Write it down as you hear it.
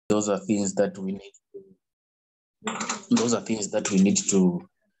those are things that we need. Those are things that we need to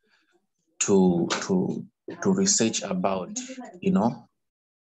research about. You know,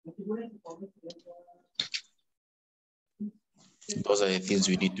 those are the things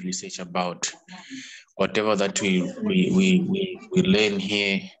we need to research about. Whatever that we learn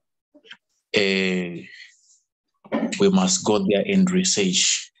here, we must go there and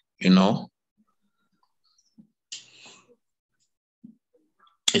research. You know,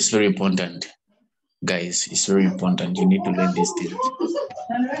 it's very important, guys. It's very important. You need to learn these things.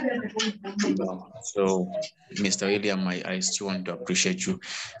 So, Mr. William, I still want to appreciate you.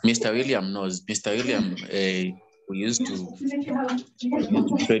 Mr. William knows. Mr. William, we used to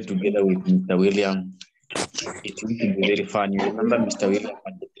trade together with Mr. William. It used to be very fun. You remember Mr. William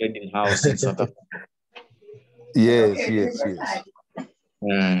at the trading house in South Africa? Yes.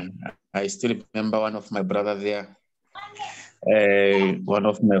 I still remember one of my brother there. One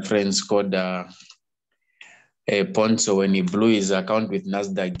of my friends called Ponzo, when he blew his account with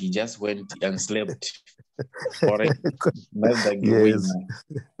Nasdaq, he just went and slept.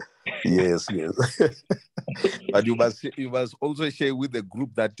 Yes. But you must also share with the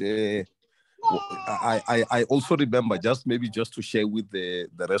group that I also remember, just to share with the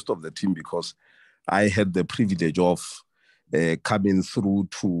rest of the team, because I had the privilege of coming through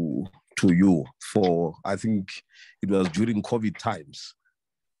to you for, I think it was during COVID times.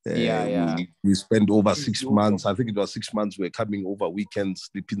 We spent over 6 months. I think it was 6 months. We're coming over weekends,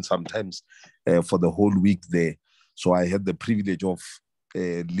 sleeping sometimes for the whole week there. So I had the privilege of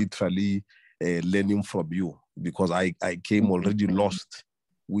literally learning from you, because I came already lost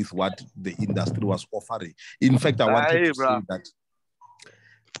with what the industry was offering. In fact, I wanted to say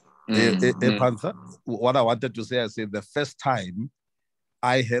that Panther, what I wanted to say, I said the first time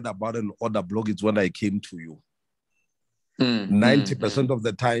I heard about an order block is when I came to you. 90% of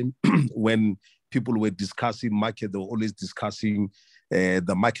the time when people were discussing market, they were always discussing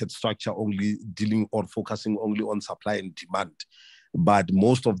the market structure, only dealing or focusing only on supply and demand. But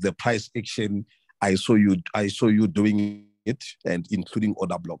most of the price action, I saw you doing it, and including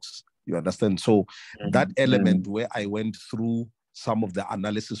order blocks. You understand? So that element where I went through some of the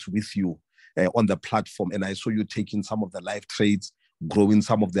analysis with you on the platform, and I saw you taking some of the live trades, growing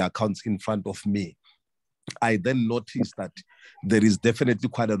some of the accounts in front of me, I then noticed that there is definitely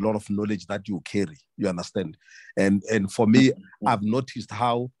quite a lot of knowledge that you carry. You understand? And for me, I've noticed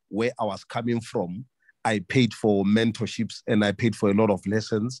how, where I was coming from, I paid for mentorships and I paid for a lot of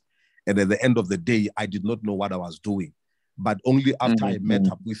lessons. And at the end of the day, I did not know what I was doing. But only after I met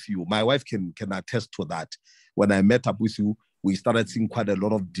up with you, my wife can attest to that. When I met up with you, we started seeing quite a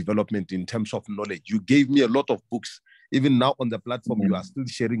lot of development in terms of knowledge. You gave me a lot of books. Even now on the platform, you are still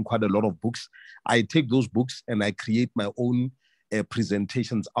sharing quite a lot of books. I take those books and I create my own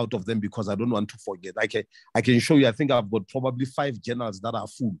presentations out of them, because I don't want to forget. I can show you, I think I've got probably 5 journals that are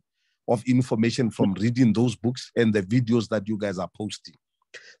full of information from reading those books and the videos that you guys are posting.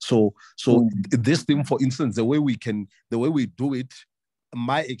 So this thing, for instance, the way we do it,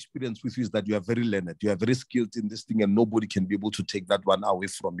 my experience with you is that you are very learned, you are very skilled in this thing, and nobody can be able to take that one away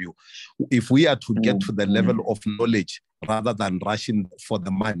from you. If we are to get to the level of knowledge rather than rushing for the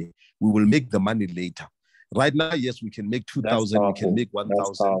money, we will make the money later. Right now, yes, we can make 2,000, we can make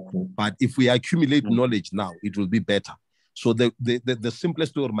 1,000, but if we accumulate knowledge now, it will be better. So the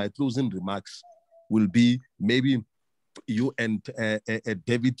simplest way, or my closing remarks will be, maybe you and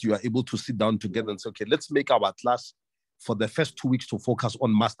David, you are able to sit down together and say, okay, let's make our class for the first 2 weeks to focus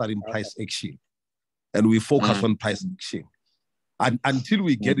on mastering price action. And we focus on price action. And until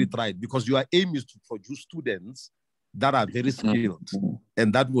we get it right, because your aim is to produce students that are very skilled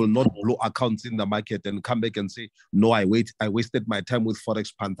and that will not blow accounts in the market and come back and say, no, I wasted my time with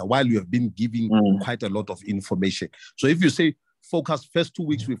Forex Panther, while you have been giving quite a lot of information. So if you say focus, first 2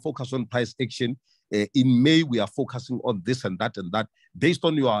 weeks, we focus on price action. In May, we are focusing on this and that, based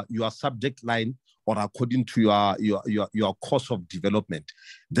on your subject line or according to your course of development.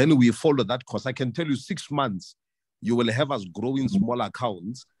 Then we follow that course. I can tell you 6 months, you will have us growing small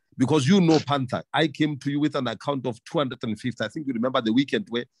accounts, because you know, Panther, I came to you with an account of 250. I think you remember the weekend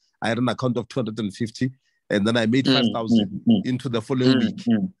where I had an account of 250 and then I made 5,000 into the following week.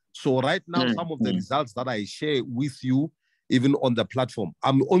 So right now, some of the results that I share with you, even on the platform,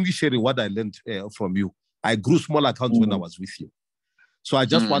 I'm only sharing what I learned from you. I grew small accounts when I was with you. So I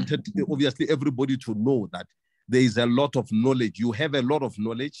just wanted, obviously, everybody to know that there is a lot of knowledge. You have a lot of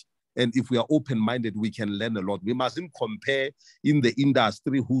knowledge. And if we are open-minded, we can learn a lot. We mustn't compare in the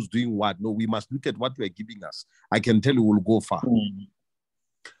industry who's doing what. No, we must look at what you are giving us. I can tell you we'll go far.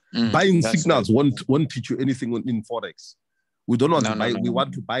 Buying signals won't teach you anything in Forex. We don't want to buy, we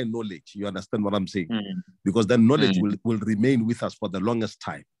want to buy knowledge. You understand what I'm saying? Mm. Because then knowledge will remain with us for the longest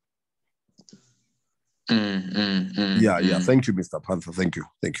time. Yeah. Thank you, Mr. Panther. Thank you.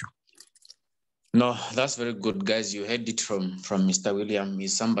 No, that's very good, guys. You heard it from Mr. William.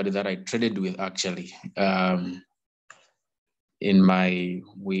 He's somebody that I traded with actually. In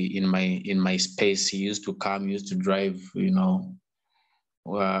my space, he used to come, used to drive. You know,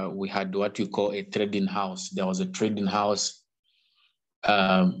 we had what you call a trading house. There was a trading house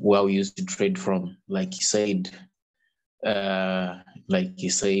where we used to trade from. Like he said,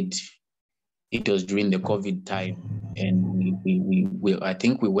 it was during the COVID time, and we I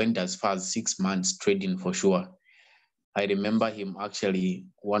think we went as far as 6 months trading for sure. I remember him actually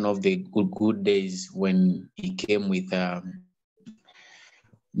one of the good days when he came with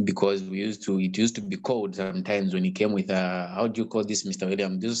because it used to be cold sometimes when he came with how do you call this, Mr.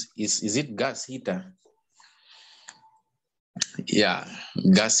 William? This is it gas heater? Yeah,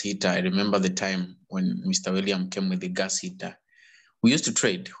 gas heater. I remember the time when Mr. William came with the gas heater. We used to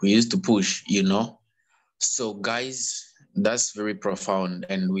trade, we used to push, you know. So guys, that's very profound,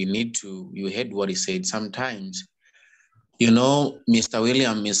 and we need to, you heard what he said. Sometimes, you know, Mr.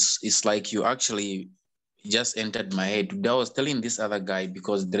 William is like you actually just entered my head. I was telling this other guy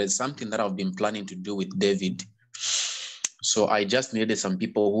because there is something that I've been planning to do with David. So I just needed some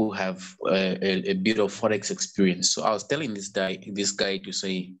people who have a bit of Forex experience. So I was telling this guy to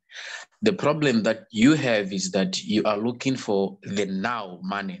say, the problem that you have is that you are looking for the now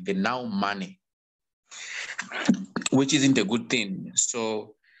money, which isn't a good thing.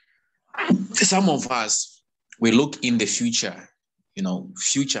 So some of us, we look in the future, you know,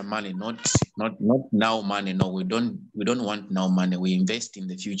 future money, not now money. No, we don't want now money. We invest in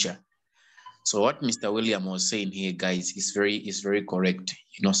the future. So what Mr. William was saying here, guys, is very correct.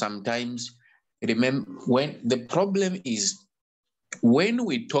 You know, sometimes remember when the problem is when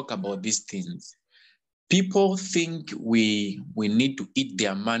we talk about these things, people think we need to eat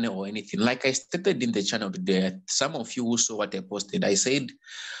their money or anything. Like I stated in the channel today, some of you who saw what I posted, I said,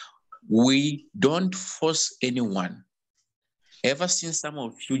 we don't force anyone. Ever since some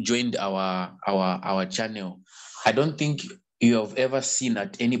of you joined our channel, I don't think you have ever seen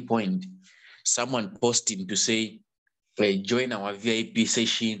at any point someone posting to say, join our VIP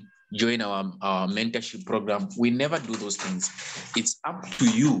session, join our mentorship program. We never do those things. It's up to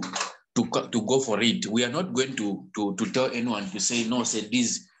you to go for it. We are not going to tell anyone to say, no, say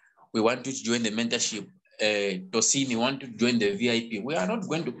this, we want you to join the mentorship. Tosini want to join the VIP. We are not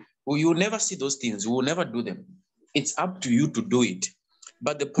going to, you will never see those things. We will never do them. It's up to you to do it.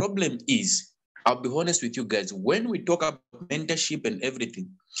 But the problem is, I'll be honest with you guys, when we talk about mentorship and everything,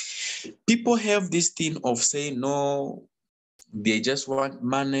 people have this thing of saying, no, they just want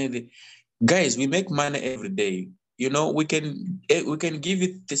money. Guys, we make money every day. You know, we can give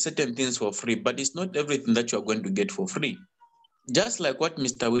you certain things for free, but it's not everything that you're going to get for free. Just like what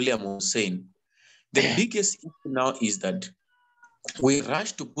Mr. William was saying, the biggest issue now is that we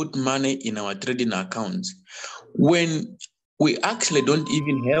rush to put money in our trading accounts when we actually don't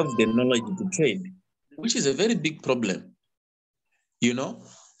even have the knowledge to trade, which is a very big problem. You know,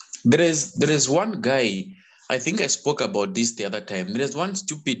 there is one guy, I think I spoke about this the other time. There's one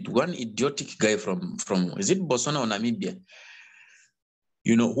idiotic guy from is it Botswana or Namibia?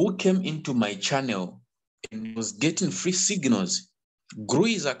 You know, who came into my channel and was getting free signals, grew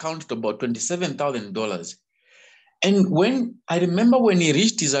his account to about $27,000. And when I remember when he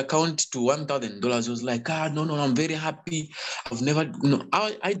reached his account to $1,000, he was like, no, I'm very happy. I've never, no,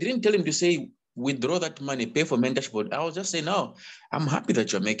 I didn't tell him to say, withdraw that money, pay for mentorship. I was just saying, no, I'm happy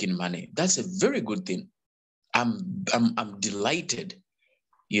that you're making money. That's a very good thing. I'm delighted,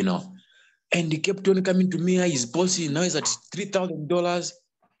 you know. And he kept on coming to me, he's bossy, now he's at $3,000.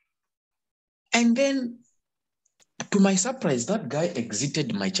 And then, to my surprise, that guy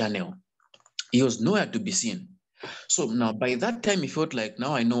exited my channel. He was nowhere to be seen. So now, by that time, he felt like,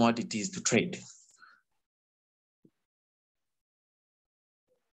 now I know what it is to trade.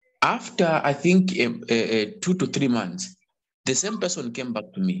 After, I think, 2 to 3 months, the same person came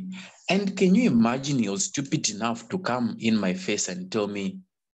back to me. And can you imagine he was stupid enough to come in my face and tell me,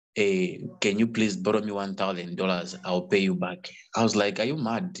 can you please borrow me $1,000? I'll pay you back. I was like, are you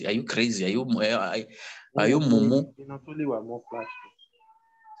mad? Are you crazy? Are you mumu?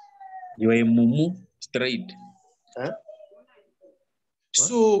 You are a mumu straight. Huh?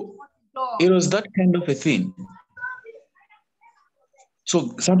 So it was that kind of a thing.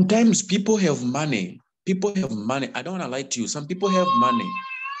 So sometimes people have money. People have money. I don't want to lie to you. Some people have money.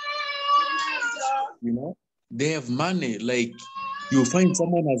 You know, they have money. Like You find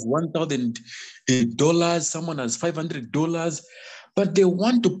someone has $1,000, someone has $500, but they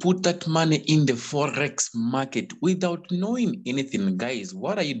want to put that money in the Forex market without knowing anything. Guys,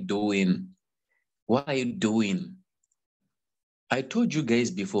 what are you doing? What are you doing? I told you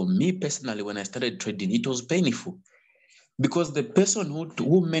guys before, me personally, when I started trading, it was painful because the person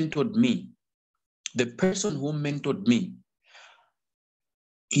who mentored me,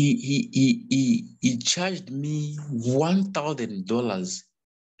 he charged me $1,000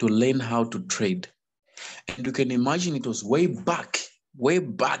 to learn how to trade. And you can imagine it was way back.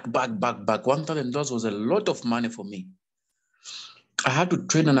 $1,000 was a lot of money for me. I had to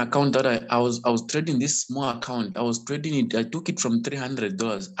trade an account that I was trading this small account. I was trading it. I took it from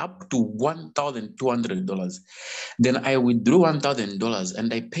 $300 up to $1,200. Then I withdrew $1,000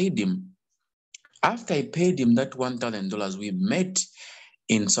 and I paid him. After I paid him that $1,000, we met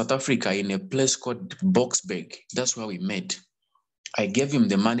in South Africa in a place called Boksburg. That's where we met. I gave him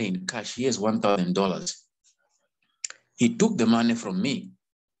the money in cash. Here's $1,000. He took the money from me.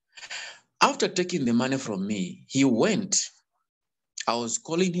 After taking the money from me, he went. I was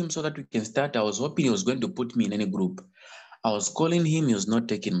calling him so that we can start. I was hoping he was going to put me in any group. I was calling him. He was not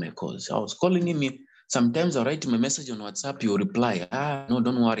taking my calls. I was calling him. Sometimes I write him a message on WhatsApp. He will reply, no,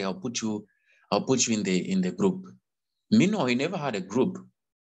 don't worry. I'll put you in the group. Meanwhile, he never had a group.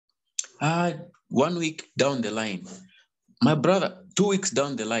 1 week down the line, my brother, 2 weeks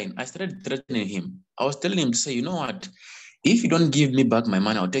down the line, I started threatening him. I was telling him to say, you know what? If you don't give me back my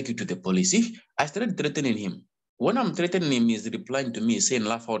money, I'll take you to the police. I started threatening him. When I'm threatening him, he's replying to me saying,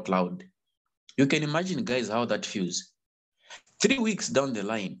 laugh out loud. You can imagine, guys, how that feels. 3 weeks down the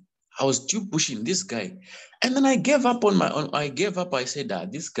line, I was still pushing this guy. And then I gave up on my own. I said,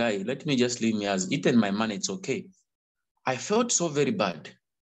 this guy, let me just leave me. Has eaten my money. It's okay. I felt so very bad.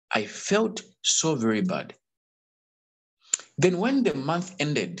 Then when the month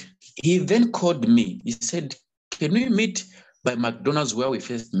ended, he then called me. He said, can we meet by McDonald's where we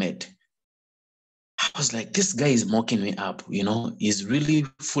first met? I was like, this guy is mocking me up, he's really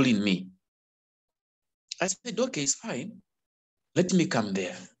fooling me. I said, okay, it's fine. Let me come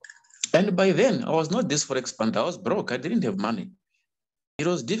there. And by then, I was not this Forex panther. I was broke. I didn't have money. It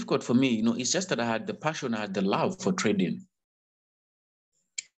was difficult for me. It's just that I had the passion, I had the love for trading.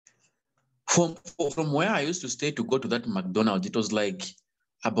 From where I used to stay to go to that McDonald's, it was like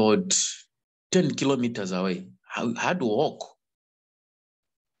about 10 kilometers away. I had to walk.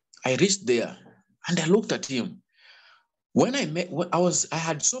 I reached there and I looked at him. When I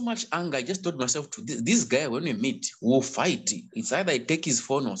had so much anger, I just told myself, to this guy, when we meet, we'll fight. It's either I take his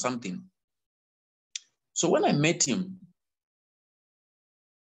phone or something. So when I met him,